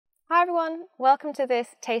Hi everyone, welcome to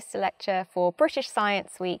this taster lecture for British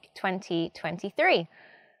Science Week 2023.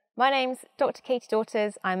 My name's Dr. Katie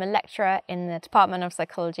Daughters. I'm a lecturer in the Department of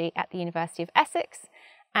Psychology at the University of Essex,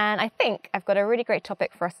 and I think I've got a really great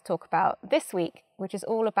topic for us to talk about this week, which is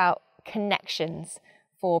all about connections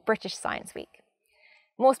for British Science Week.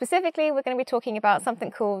 More specifically, we're going to be talking about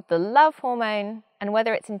something called the love hormone and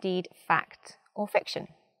whether it's indeed fact or fiction.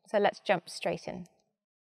 So let's jump straight in.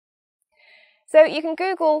 So you can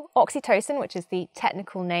Google oxytocin, which is the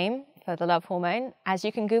technical name for the love hormone, as you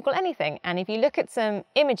can Google anything. And if you look at some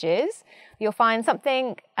images, you'll find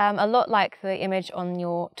something a lot like the image on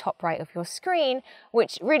your top right of your screen,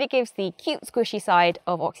 which really gives the cute, squishy side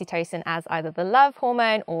of oxytocin as either the love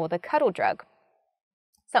hormone or the cuddle drug.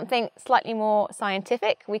 Something slightly more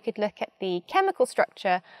scientific, we could look at the chemical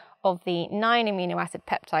structure of the 9 amino acid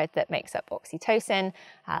peptide that makes up oxytocin,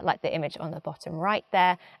 like the image on the bottom right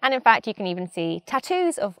there. And in fact, you can even see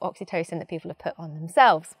tattoos of oxytocin that people have put on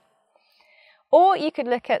themselves. Or you could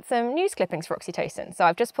look at some news clippings for oxytocin. So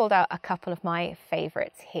I've just pulled out a couple of my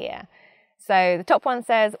favorites here. So the top one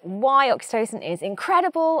says, why oxytocin is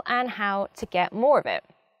incredible and how to get more of it.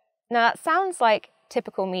 Now that sounds like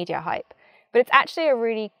typical media hype, but it's actually a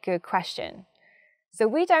really good question. So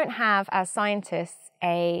we don't have, as scientists,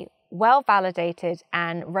 a well-validated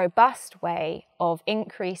and robust way of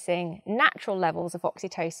increasing natural levels of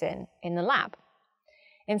oxytocin in the lab.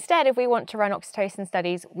 Instead, if we want to run oxytocin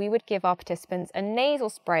studies, we would give our participants a nasal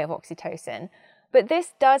spray of oxytocin, but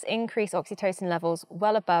this does increase oxytocin levels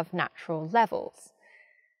well above natural levels.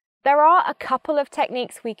 There are a couple of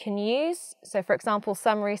techniques we can use. So for example,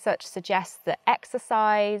 some research suggests that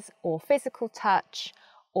exercise or physical touch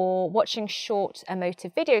or watching short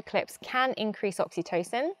emotive video clips can increase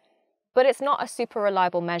oxytocin, but it's not a super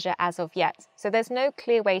reliable measure as of yet. So there's no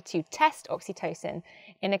clear way to test oxytocin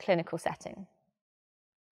in a clinical setting.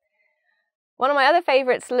 One of my other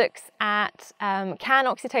favorites looks at, can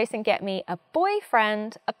oxytocin get me a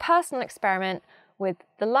boyfriend, a personal experiment with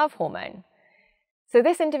the love hormone? So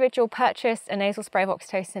this individual purchased a nasal spray of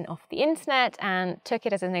oxytocin off the internet and took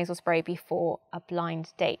it as a nasal spray before a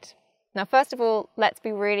blind date. Now, first of all, let's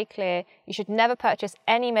be really clear. You should never purchase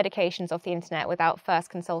any medications off the internet without first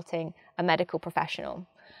consulting a medical professional.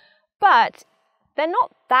 But they're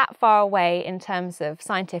not that far away in terms of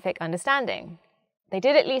scientific understanding. They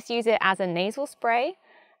did at least use it as a nasal spray,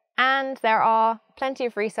 and there are plenty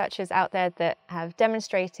of researchers out there that have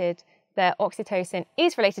demonstrated that oxytocin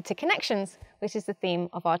is related to connections, which is the theme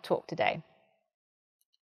of our talk today.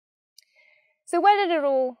 So where did it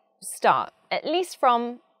all start? At least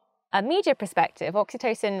from a media perspective,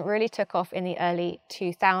 oxytocin really took off in the early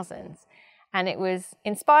 2000s, and it was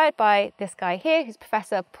inspired by this guy here, who's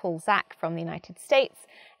Professor Paul Zak from the United States,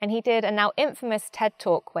 and he did a now infamous TED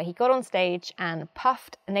Talk where he got on stage and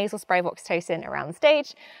puffed a nasal spray of oxytocin around the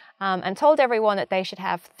stage and told everyone that they should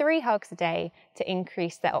have 3 hugs a day to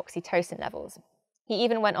increase their oxytocin levels. He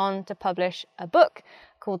even went on to publish a book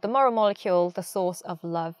called The Moral Molecule, The Source of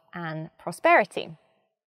Love and Prosperity.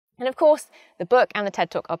 And of course, the book and the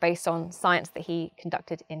TED Talk are based on science that he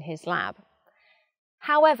conducted in his lab.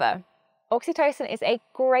 However, oxytocin is a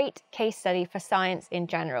great case study for science in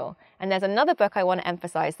general. And there's another book I want to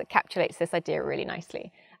emphasize that encapsulates this idea really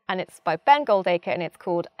nicely. And it's by Ben Goldacre, and it's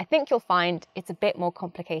called I Think You'll Find It's a Bit More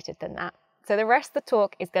Complicated Than That. So the rest of the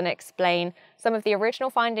talk is going to explain some of the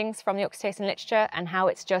original findings from the oxytocin literature and how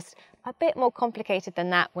it's just a bit more complicated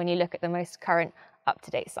than that when you look at the most current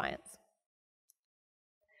up-to-date science.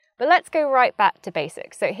 But let's go right back to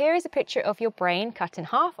basics. So here is a picture of your brain cut in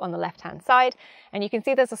half on the left-hand side, and you can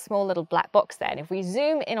see there's a small little black box there. And if we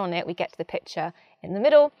zoom in on it, we get to the picture in the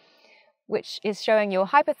middle, which is showing your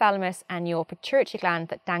hypothalamus and your pituitary gland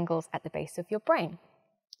that dangles at the base of your brain.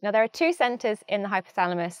 Now, there are 2 centers in the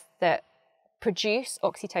hypothalamus that produce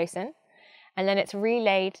oxytocin, and then it's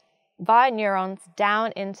relayed via neurons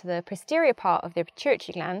down into the posterior part of the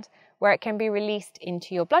pituitary gland, where it can be released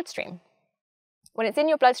into your bloodstream. When it's in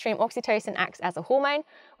your bloodstream, oxytocin acts as a hormone,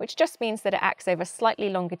 which just means that it acts over slightly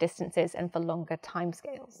longer distances and for longer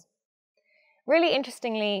timescales. Really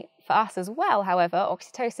interestingly for us as well, however,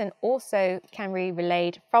 oxytocin also can be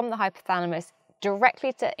relayed from the hypothalamus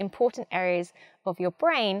directly to important areas of your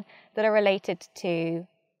brain that are related to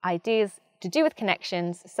ideas to do with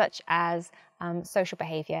connections, such as social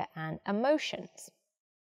behavior and emotions.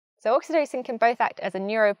 So oxytocin can both act as a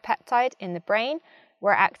neuropeptide in the brain,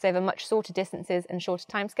 where it acts over much shorter distances and shorter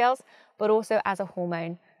timescales, but also as a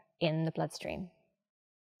hormone in the bloodstream.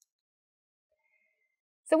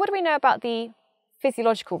 So what do we know about the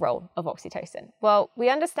physiological role of oxytocin? Well, we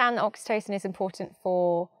understand that oxytocin is important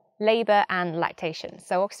for labour and lactation.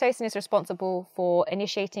 So oxytocin is responsible for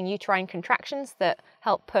initiating uterine contractions that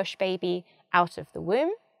help push baby out of the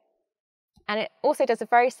womb. And it also does a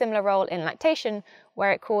very similar role in lactation,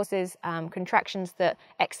 where it causes contractions that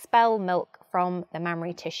expel milk from the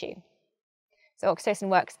mammary tissue. So oxytocin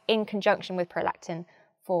works in conjunction with prolactin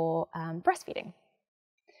for breastfeeding.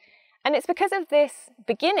 And it's because of this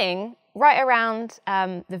beginning, right around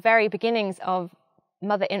the very beginnings of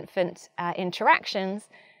mother-infant interactions,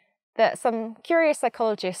 that some curious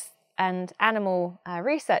psychologists and animal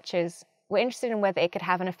researchers were interested in whether it could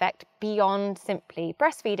have an effect beyond simply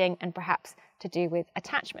breastfeeding and perhaps to do with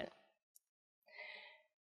attachment.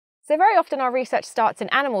 So very often our research starts in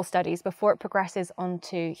animal studies before it progresses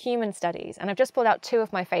onto human studies, and I've just pulled out two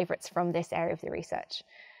of my favourites from this area of the research.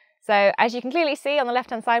 So as you can clearly see on the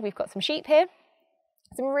left-hand side, we've got some sheep here.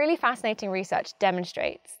 Some really fascinating research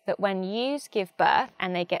demonstrates that when ewes give birth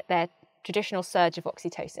and they get their traditional surge of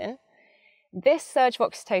oxytocin, this surge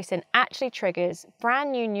of oxytocin actually triggers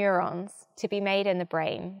brand new neurons to be made in the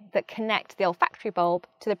brain that connect the olfactory bulb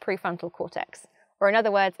to the prefrontal cortex. Or in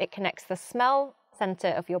other words, it connects the smell center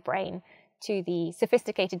of your brain to the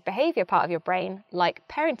sophisticated behavior part of your brain, like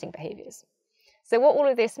parenting behaviors. So what all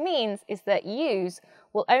of this means is that ewes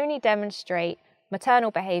will only demonstrate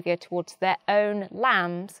maternal behavior towards their own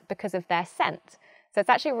lambs because of their scent. So it's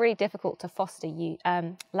actually really difficult to foster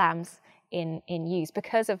lambs in ewes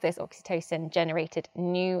because of this oxytocin-generated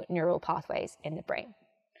new neural pathways in the brain.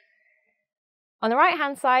 On the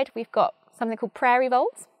right-hand side, we've got something called prairie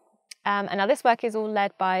voles. And now this work is all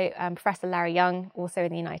led by Professor Larry Young, also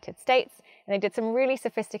in the United States. And they did some really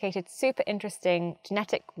sophisticated, super interesting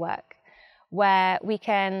genetic work where we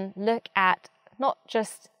can look at not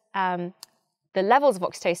just the levels of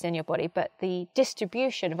oxytocin in your body, but the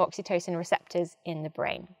distribution of oxytocin receptors in the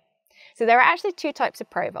brain. So there are actually two types of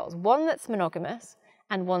prairie voles, one that's monogamous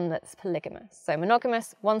and one that's polygamous. So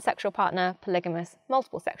monogamous, one sexual partner; polygamous,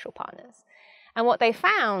 multiple sexual partners. And what they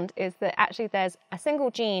found is that actually there's a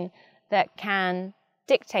single gene that can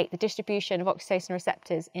dictate the distribution of oxytocin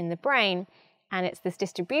receptors in the brain, and it's this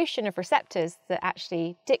distribution of receptors that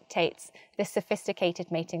actually dictates this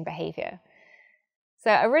sophisticated mating behavior. So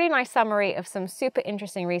a really nice summary of some super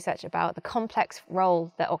interesting research about the complex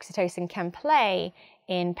role that oxytocin can play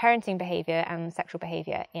in parenting behavior and sexual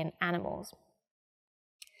behavior in animals.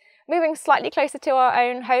 Moving slightly closer to our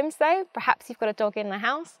own homes though, perhaps you've got a dog in the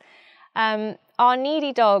house. Our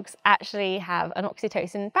needy dogs actually have an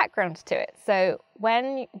oxytocin background to it. So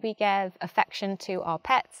when we give affection to our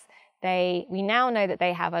pets, we now know that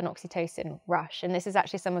they have an oxytocin rush. And this is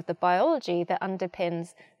actually some of the biology that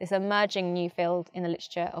underpins this emerging new field in the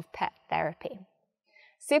literature of pet therapy.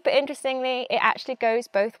 Super interestingly, it actually goes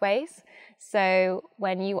both ways. So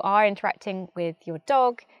when you are interacting with your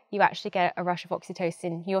dog, you actually get a rush of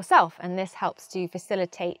oxytocin yourself. And this helps to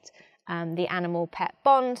facilitate the animal-pet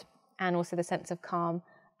bond and also the sense of calm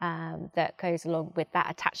that goes along with that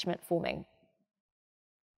attachment forming.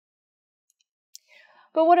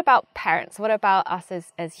 But what about parents? What about us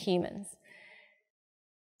as humans?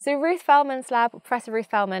 So Ruth Feldman's lab, Professor Ruth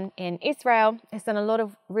Feldman in Israel, has done a lot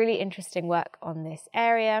of really interesting work on this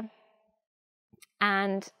area.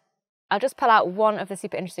 And I'll just pull out one of the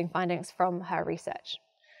super interesting findings from her research.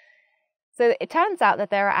 So it turns out that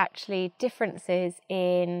there are actually differences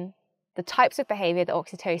in the types of behavior that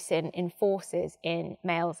oxytocin enforces in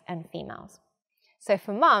males and females. So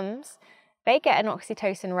for mums, they get an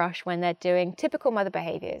oxytocin rush when they're doing typical mother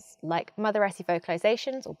behaviors like mother-essie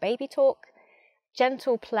vocalizations or baby talk,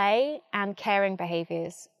 gentle play, and caring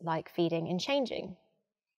behaviors like feeding and changing.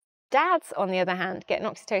 Dads, on the other hand, get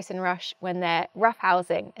an oxytocin rush when they're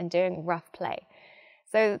roughhousing and doing rough play.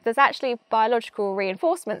 So there's actually biological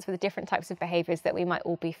reinforcements for the different types of behaviors that we might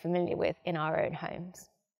all be familiar with in our own homes.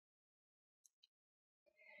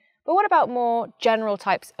 But what about more general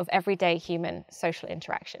types of everyday human social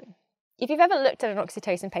interaction? If you've ever looked at an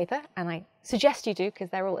oxytocin paper, and I suggest you do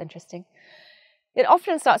because they're all interesting, it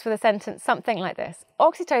often starts with a sentence something like this: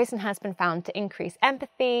 oxytocin has been found to increase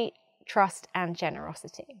empathy, trust, and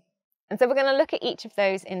generosity. And so we're going to look at each of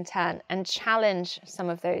those in turn and challenge some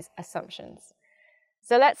of those assumptions.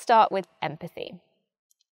 So let's start with empathy.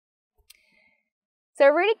 So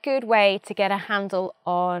a really good way to get a handle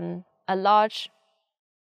on a large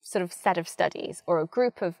sort of set of studies or a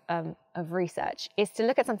group of research is to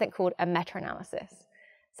look at something called a meta-analysis.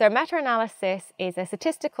 So a meta-analysis is a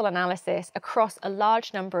statistical analysis across a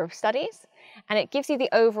large number of studies, and it gives you the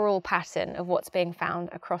overall pattern of what's being found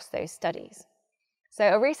across those studies. So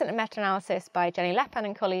a recent meta-analysis by Jenny Leppan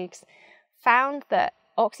and colleagues found that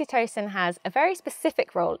oxytocin has a very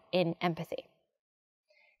specific role in empathy.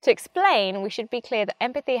 To explain, we should be clear that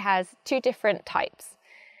empathy has two different types: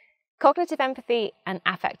 cognitive empathy and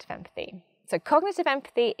affective empathy. So cognitive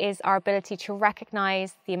empathy is our ability to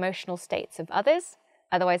recognize the emotional states of others,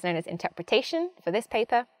 otherwise known as interpretation for this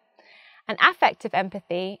paper. And affective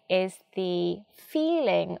empathy is the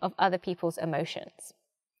feeling of other people's emotions.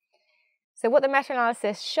 So what the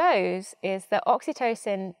meta-analysis shows is that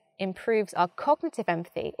oxytocin improves our cognitive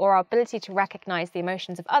empathy, or our ability to recognize the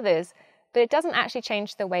emotions of others, but it doesn't actually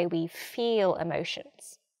change the way we feel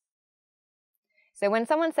emotions. So when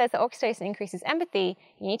someone says that oxytocin increases empathy,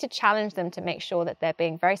 you need to challenge them to make sure that they're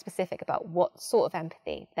being very specific about what sort of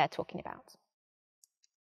empathy they're talking about.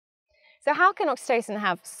 So how can oxytocin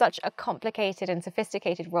have such a complicated and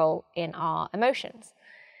sophisticated role in our emotions?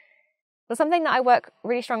 Well, something that I work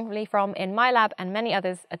really strongly from in my lab, and many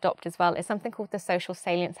others adopt as well, is something called the social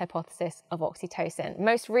salience hypothesis of oxytocin,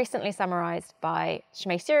 most recently summarized by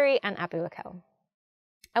Shmay-Suri and Abu Akel.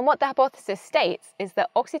 And what the hypothesis states is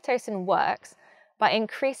that oxytocin works by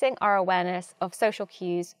increasing our awareness of social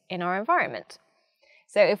cues in our environment.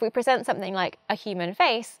 So if we present something like a human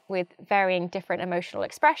face with varying different emotional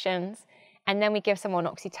expressions, and then we give someone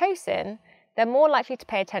oxytocin, they're more likely to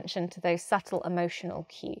pay attention to those subtle emotional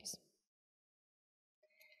cues.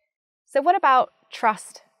 So what about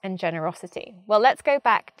trust and generosity? Well, let's go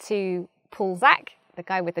back to Paul Zak, the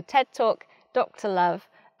guy with the TED Talk, Dr. Love,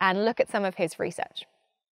 and look at some of his research.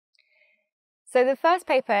 So the first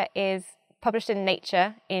paper is published in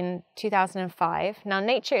Nature in 2005. Now,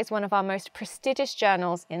 Nature is one of our most prestigious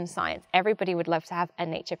journals in science. Everybody would love to have a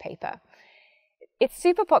Nature paper. It's a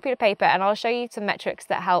super popular paper, and I'll show you some metrics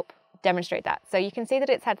that help demonstrate that. So you can see that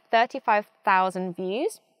it's had 35,000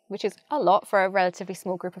 views, which is a lot for a relatively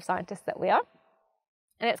small group of scientists that we are.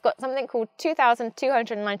 And it's got something called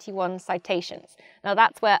 2,291 citations. Now,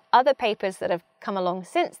 that's where other papers that have come along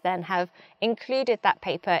since then have included that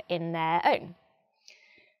paper in their own.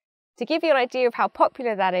 To give you an idea of how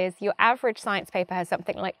popular that is, your average science paper has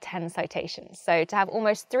something like 10 citations. So to have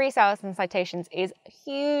almost 3,000 citations is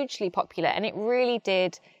hugely popular, and it really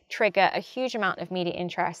did trigger a huge amount of media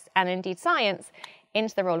interest and indeed science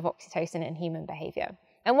into the role of oxytocin in human behavior.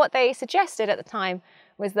 And what they suggested at the time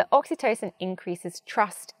was that oxytocin increases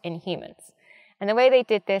trust in humans. And the way they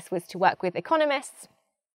did this was to work with economists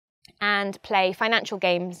and play financial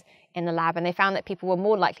games in the lab, and they found that people were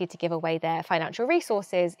more likely to give away their financial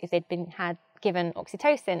resources if they'd been given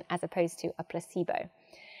oxytocin as opposed to a placebo.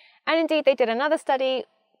 And indeed, they did another study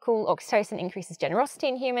called Oxytocin Increases Generosity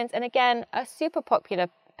in Humans, and again, a super popular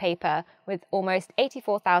paper with almost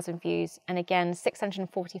 84,000 views and again,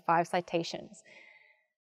 645 citations.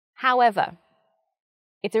 However,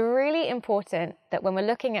 it's really important that when we're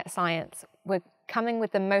looking at science, we're coming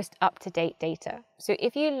with the most up-to-date data. So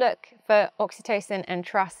if you look for oxytocin and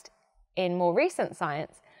trust in more recent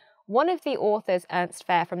science, one of the authors, Ernst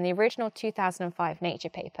Fehr, from the original 2005 Nature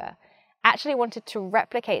paper, actually wanted to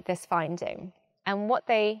replicate this finding. And what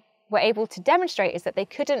they were able to demonstrate is that they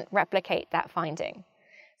couldn't replicate that finding.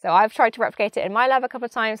 So I've tried to replicate it in my lab a couple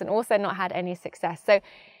of times and also not had any success. So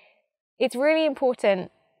it's really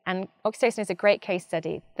important, and oxytocin is a great case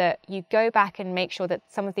study, that you go back and make sure that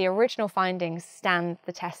some of the original findings stand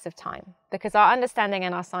the test of time, because our understanding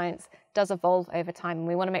and our science does evolve over time, and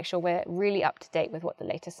we want to make sure we're really up to date with what the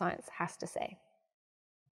latest science has to say.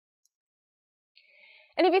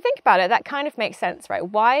 And if you think about it, that kind of makes sense, right?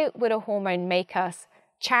 Why would a hormone make us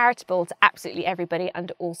charitable to absolutely everybody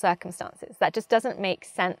under all circumstances? That just doesn't make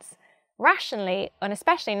sense rationally, and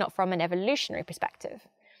especially not from an evolutionary perspective.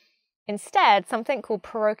 Instead, something called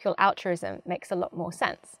parochial altruism makes a lot more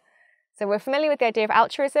sense. So we're familiar with the idea of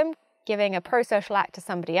altruism, giving a pro-social act to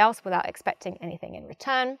somebody else without expecting anything in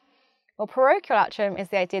return. Well, parochial altruism is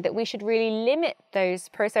the idea that we should really limit those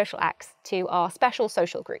pro-social acts to our special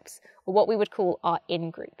social groups, or what we would call our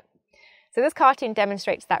in-group. So this cartoon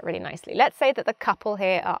demonstrates that really nicely. Let's say that the couple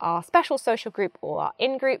here are our special social group or our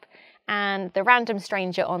in-group, and the random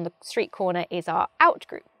stranger on the street corner is our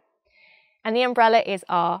out-group. And the umbrella is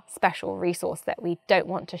our special resource that we don't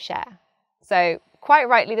want to share. So quite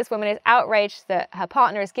rightly, this woman is outraged that her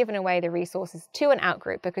partner has given away the resources to an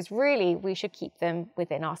out-group, because really we should keep them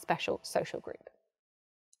within our special social group.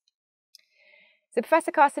 So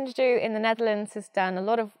Professor Carstens in the Netherlands has done a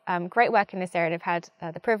lot of great work in this area, and I've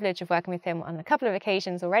had the privilege of working with him on a couple of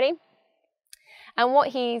occasions already. And what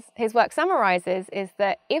his work summarizes is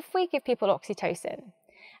that if we give people oxytocin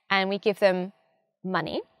and we give them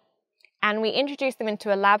money, and we introduce them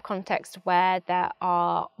into a lab context where there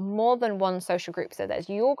are more than one social group. So there's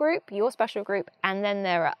your group, your special group, and then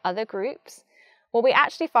there are other groups. what we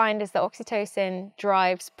actually find is that oxytocin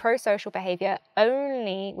drives pro-social behavior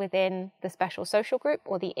only within the special social group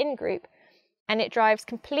or the in-group, and it drives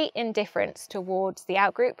complete indifference towards the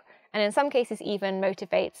out-group, and in some cases even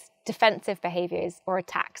motivates defensive behaviors or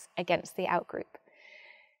attacks against the out-group.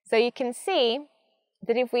 So you can see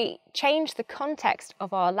that if we change the context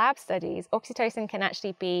of our lab studies, oxytocin can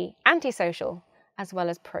actually be antisocial as well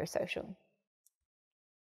as pro-social.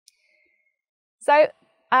 So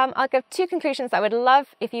I'll give two conclusions that I would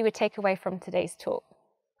love if you would take away from today's talk.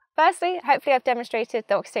 Firstly, hopefully I've demonstrated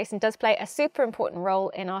that oxytocin does play a super important role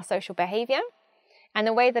in our social behavior. And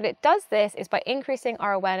the way that it does this is by increasing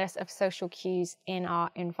our awareness of social cues in our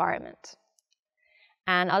environment.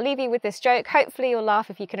 And I'll leave you with this joke. Hopefully you'll laugh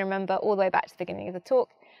if you can remember all the way back to the beginning of the talk.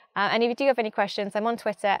 And if you do have any questions, I'm on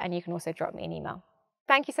Twitter and you can also drop me an email.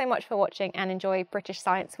 Thank you so much for watching and enjoy British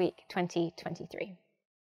Science Week 2023.